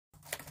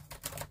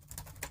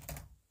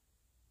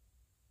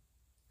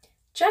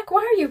Jack,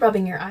 why are you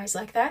rubbing your eyes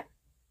like that?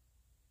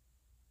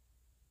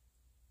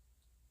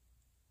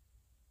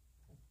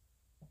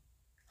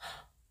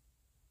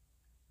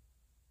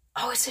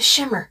 Oh, it's a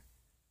shimmer.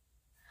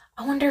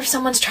 I wonder if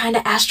someone's trying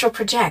to astral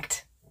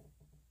project.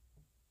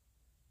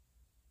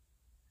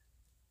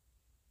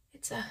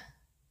 It's a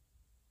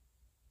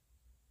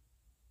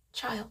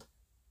child.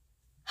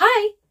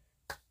 Hi.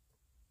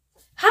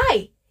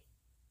 Hi.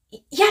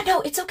 Yeah, no,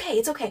 it's okay.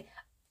 It's okay.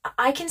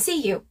 I can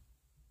see you.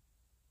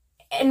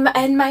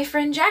 And my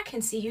friend Jack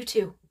can see you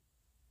too.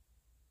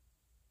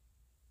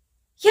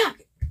 Yeah,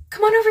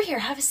 come on over here.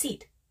 Have a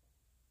seat.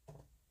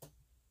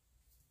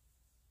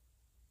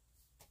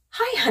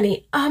 Hi,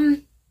 honey.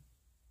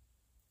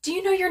 Do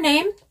you know your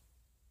name?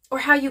 Or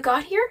how you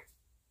got here?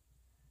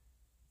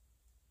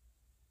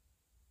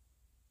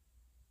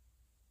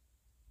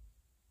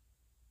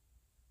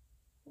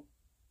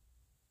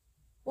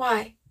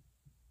 Why?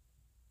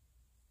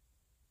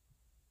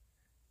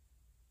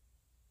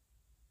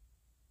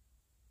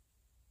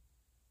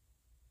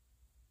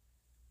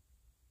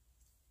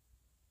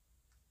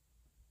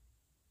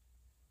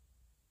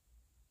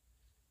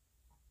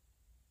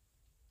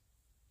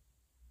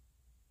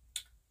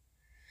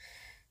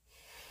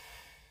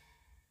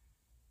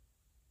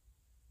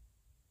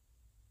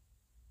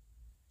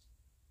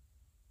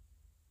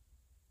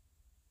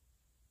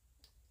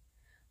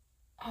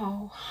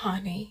 Oh,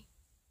 honey.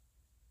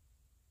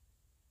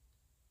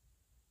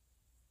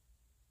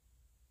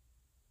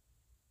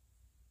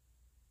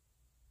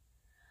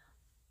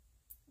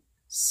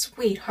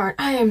 Sweetheart,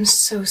 I am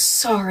so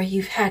sorry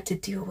you've had to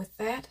deal with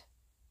that.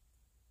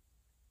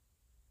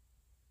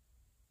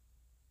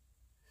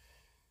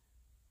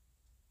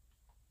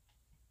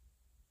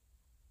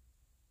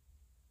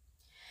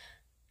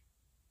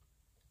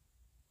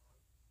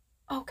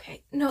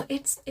 Okay, no,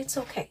 it's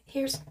okay.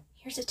 Here's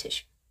a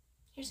tissue.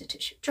 Here's a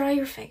tissue. Dry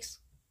your face.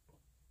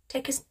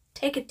 Take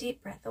a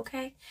deep breath,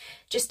 okay?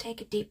 Just take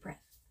a deep breath.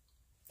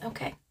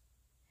 Okay.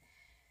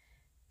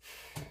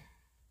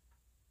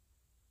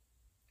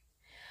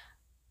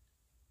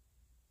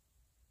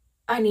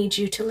 I need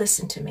you to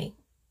listen to me.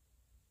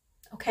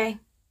 Okay?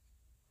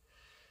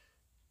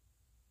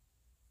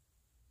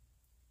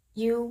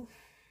 You,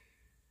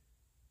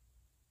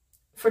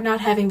 for not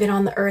having been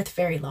on the earth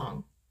very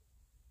long,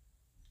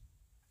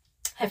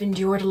 have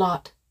endured a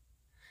lot.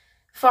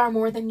 Far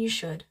more than you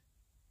should.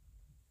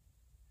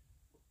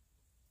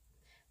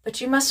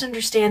 But you must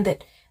understand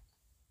that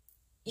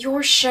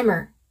your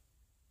shimmer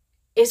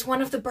is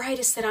one of the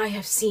brightest that I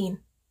have seen.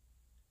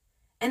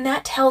 And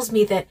that tells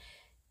me that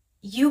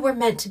you were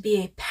meant to be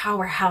a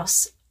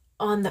powerhouse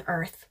on the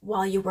earth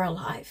while you were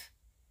alive.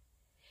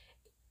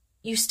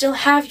 You still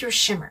have your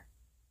shimmer,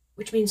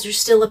 which means there's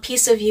still a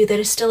piece of you that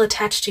is still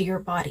attached to your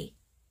body.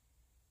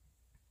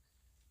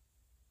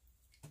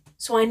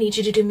 So I need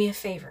you to do me a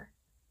favor.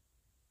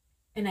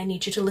 And I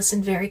need you to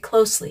listen very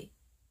closely.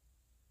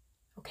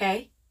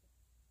 Okay?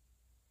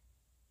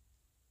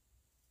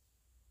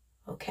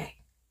 Okay.